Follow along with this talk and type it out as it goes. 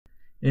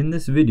In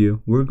this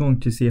video, we're going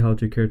to see how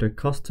to create a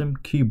custom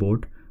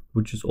keyboard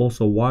which is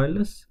also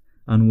wireless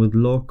and with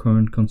low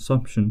current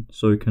consumption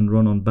so it can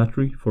run on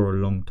battery for a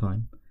long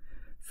time.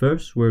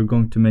 First, we're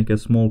going to make a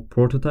small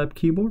prototype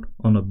keyboard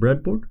on a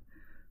breadboard,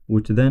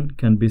 which then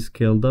can be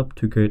scaled up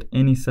to create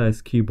any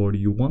size keyboard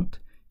you want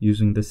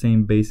using the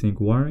same basic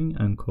wiring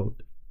and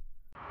code.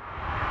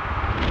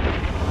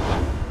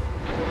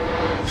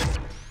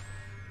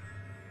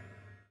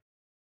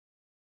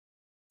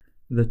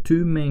 The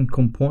two main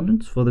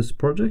components for this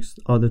project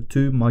are the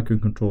two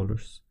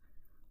microcontrollers.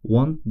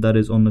 One that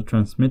is on the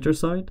transmitter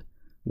side,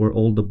 where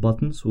all the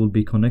buttons will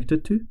be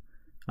connected to,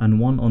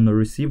 and one on the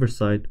receiver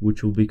side,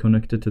 which will be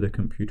connected to the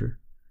computer.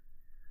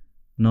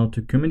 Now,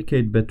 to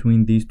communicate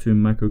between these two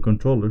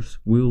microcontrollers,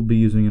 we will be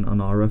using an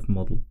RF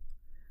model,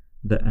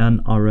 the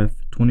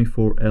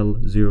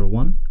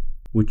nRF24L01,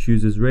 which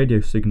uses radio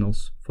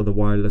signals for the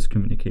wireless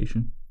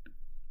communication.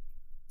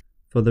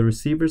 For the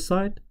receiver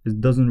side,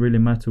 it doesn't really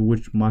matter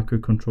which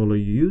microcontroller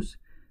you use,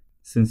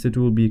 since it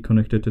will be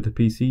connected to the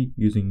PC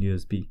using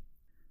USB.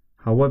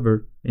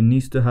 However, it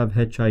needs to have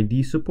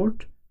HID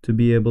support to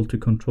be able to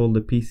control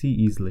the PC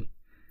easily.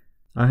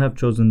 I have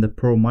chosen the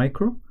Pro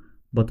Micro,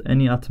 but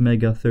any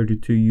Atmega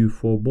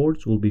 32U4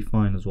 boards will be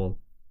fine as well.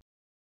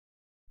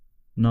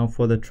 Now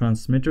for the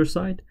transmitter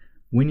side,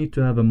 we need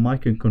to have a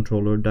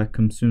microcontroller that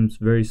consumes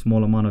very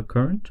small amount of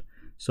current,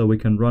 so we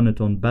can run it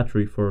on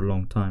battery for a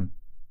long time.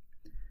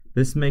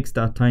 This makes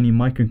the Attiny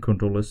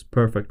microcontrollers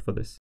perfect for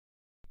this.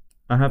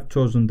 I have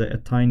chosen the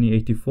Attiny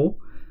 84,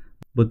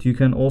 but you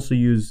can also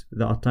use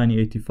the Attiny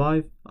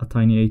 85,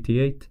 Attiny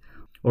 88,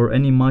 or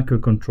any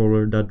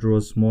microcontroller that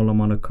draws small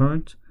amount of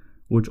current,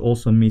 which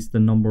also meets the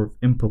number of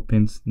input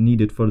pins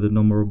needed for the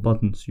number of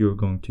buttons you're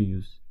going to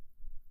use.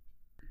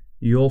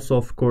 You also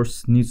of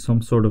course need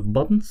some sort of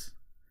buttons.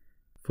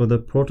 For the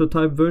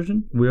prototype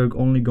version, we are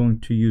only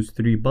going to use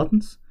 3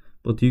 buttons,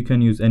 but you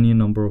can use any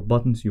number of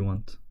buttons you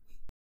want.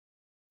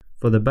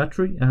 For the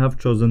battery, I have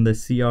chosen the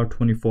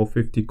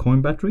CR2450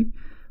 coin battery,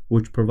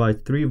 which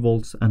provides 3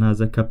 volts and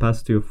has a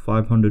capacity of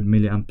 500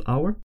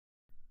 mAh.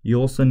 You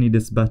also need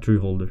this battery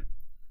holder.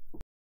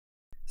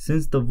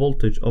 Since the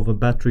voltage of a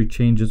battery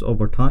changes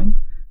over time,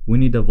 we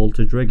need a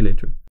voltage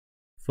regulator.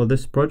 For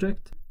this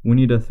project, we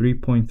need a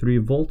 3.3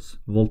 volts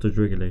voltage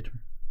regulator.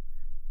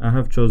 I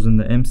have chosen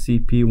the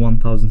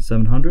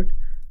MCP1700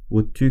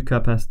 with 2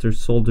 capacitors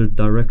soldered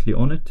directly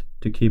on it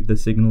to keep the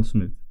signal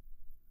smooth.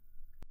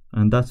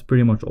 And that's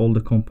pretty much all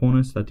the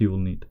components that you will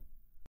need.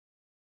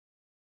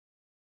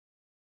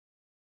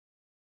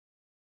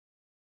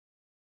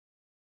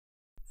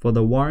 For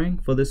the wiring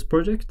for this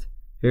project,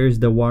 here is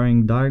the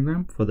wiring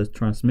diagram for the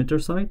transmitter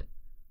side,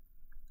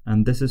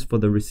 and this is for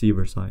the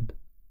receiver side.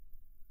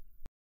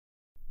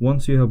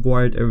 Once you have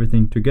wired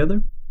everything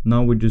together,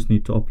 now we just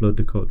need to upload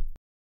the code.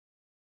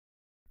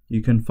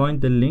 You can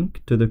find the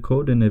link to the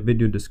code in the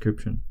video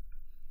description.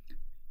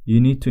 You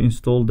need to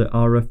install the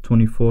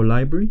RF24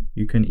 library.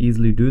 You can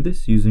easily do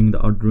this using the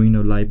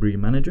Arduino library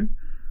manager.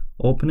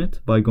 Open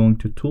it by going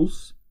to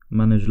Tools,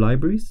 Manage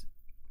Libraries.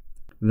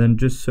 Then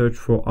just search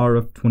for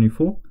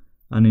RF24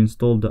 and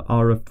install the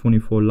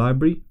RF24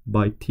 library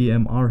by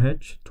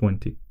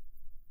TMRH20.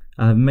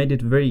 I have made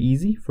it very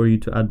easy for you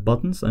to add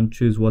buttons and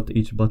choose what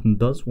each button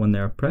does when they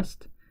are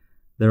pressed.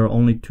 There are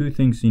only 2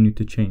 things you need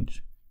to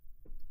change.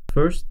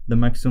 First, the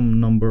maximum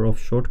number of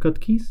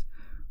shortcut keys,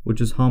 which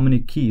is how many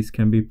keys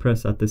can be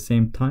pressed at the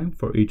same time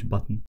for each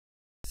button.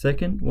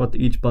 Second, what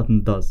each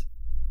button does.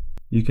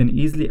 You can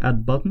easily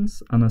add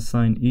buttons and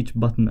assign each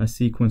button a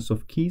sequence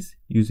of keys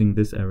using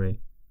this array.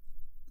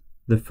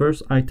 The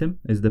first item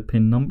is the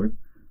pin number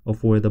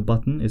of where the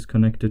button is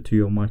connected to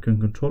your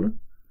microcontroller,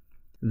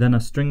 then a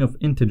string of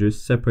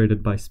integers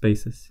separated by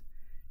spaces.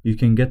 You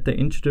can get the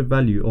integer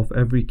value of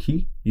every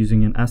key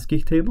using an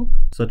ASCII table,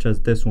 such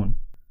as this one.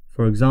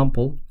 For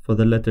example, for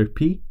the letter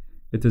P,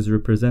 it is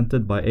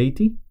represented by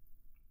 80,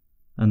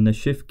 and the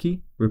shift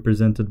key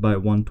represented by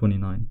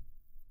 129.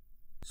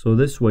 So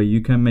this way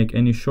you can make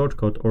any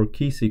shortcut or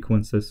key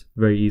sequences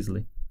very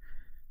easily.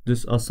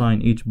 Just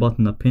assign each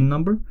button a pin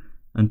number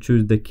and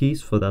choose the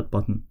keys for that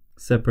button,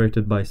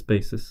 separated by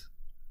spaces.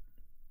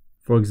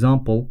 For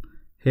example,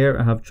 here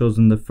I have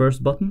chosen the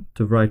first button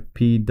to write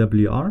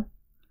PWR,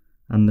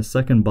 and the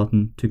second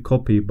button to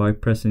copy by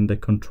pressing the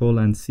Ctrl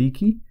and C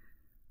key,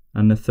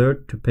 and the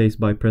third to paste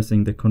by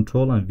pressing the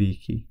Ctrl and V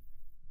key.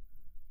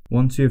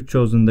 Once you have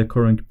chosen the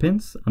correct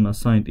pins and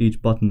assigned each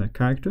button a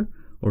character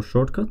or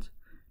shortcut,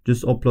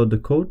 just upload the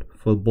code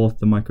for both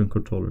the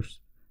microcontrollers,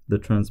 the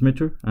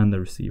transmitter and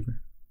the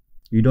receiver.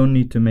 You don't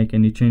need to make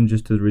any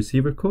changes to the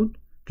receiver code,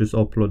 just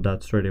upload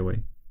that straight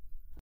away.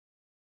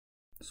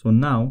 So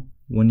now,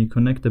 when you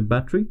connect the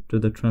battery to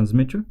the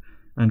transmitter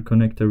and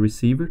connect the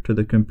receiver to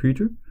the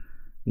computer,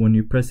 when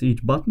you press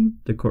each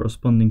button, the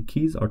corresponding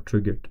keys are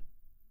triggered.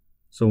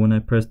 So when I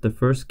press the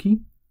first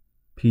key,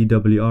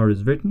 PWR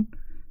is written,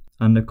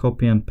 and the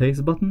copy and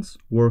paste buttons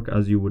work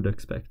as you would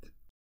expect.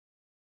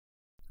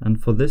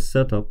 And for this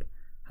setup,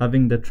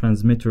 having the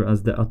transmitter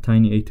as the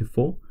Attiny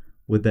 84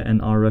 with the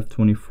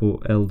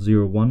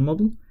nRF24L01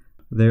 model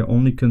they're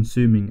only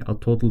consuming a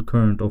total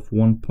current of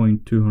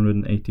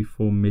 1.284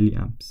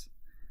 milliamps,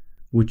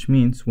 which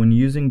means when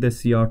using the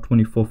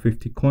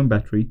CR2450 coin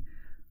battery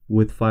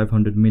with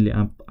 500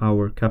 milliamp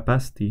hour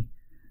capacity,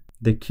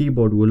 the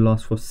keyboard will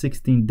last for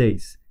 16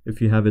 days if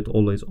you have it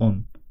always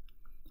on.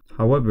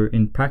 However,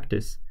 in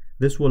practice,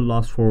 this will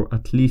last for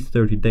at least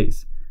 30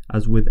 days,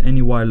 as with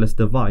any wireless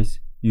device,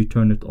 you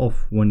turn it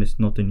off when it's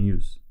not in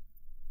use.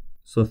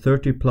 So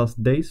 30 plus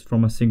days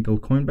from a single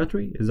coin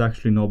battery is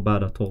actually not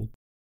bad at all.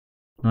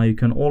 Now you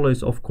can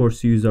always of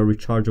course use a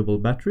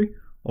rechargeable battery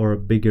or a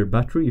bigger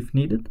battery if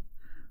needed,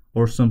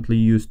 or simply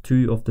use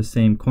two of the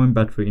same coin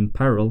battery in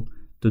parallel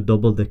to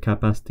double the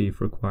capacity if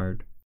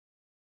required.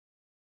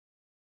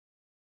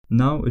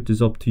 Now it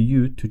is up to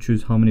you to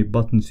choose how many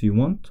buttons you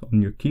want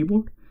on your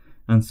keyboard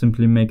and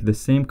simply make the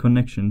same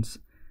connections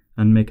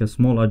and make a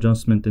small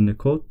adjustment in the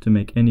code to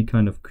make any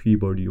kind of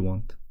keyboard you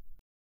want.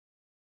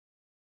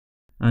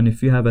 And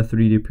if you have a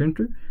 3D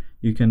printer,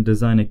 you can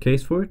design a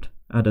case for it,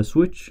 add a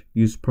switch,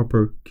 use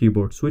proper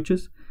keyboard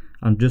switches,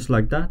 and just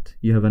like that,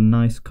 you have a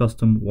nice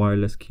custom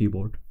wireless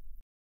keyboard.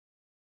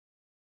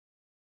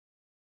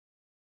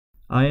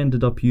 I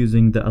ended up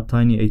using the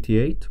Attiny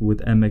 88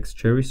 with MX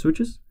cherry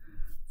switches.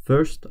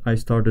 First, I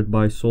started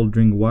by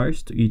soldering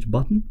wires to each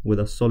button with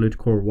a solid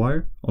core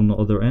wire on the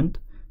other end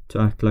to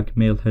act like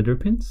male header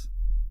pins.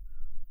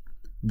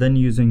 Then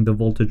using the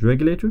voltage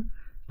regulator,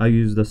 I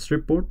used a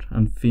strip board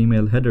and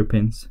female header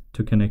pins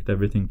to connect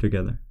everything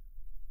together.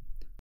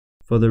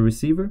 For the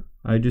receiver,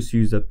 I just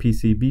used a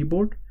PCB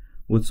board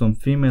with some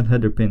female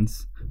header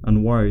pins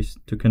and wires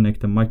to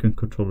connect the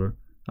microcontroller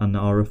and the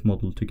RF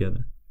module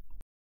together.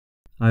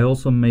 I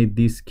also made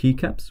these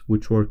keycaps,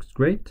 which works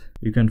great.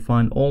 You can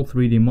find all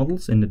 3D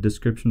models in the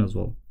description as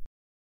well.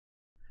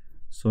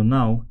 So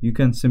now you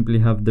can simply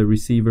have the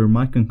receiver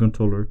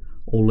microcontroller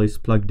always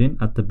plugged in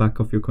at the back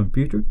of your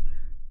computer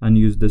and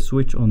use the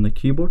switch on the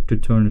keyboard to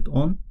turn it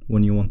on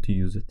when you want to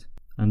use it.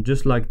 And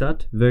just like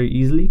that, very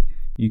easily,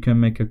 you can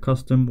make a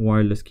custom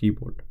wireless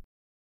keyboard.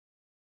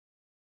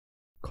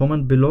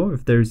 Comment below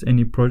if there is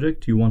any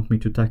project you want me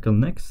to tackle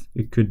next.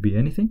 It could be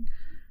anything.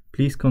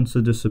 Please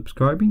consider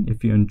subscribing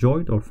if you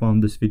enjoyed or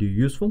found this video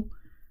useful.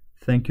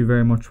 Thank you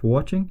very much for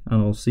watching,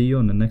 and I'll see you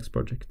on the next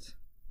project.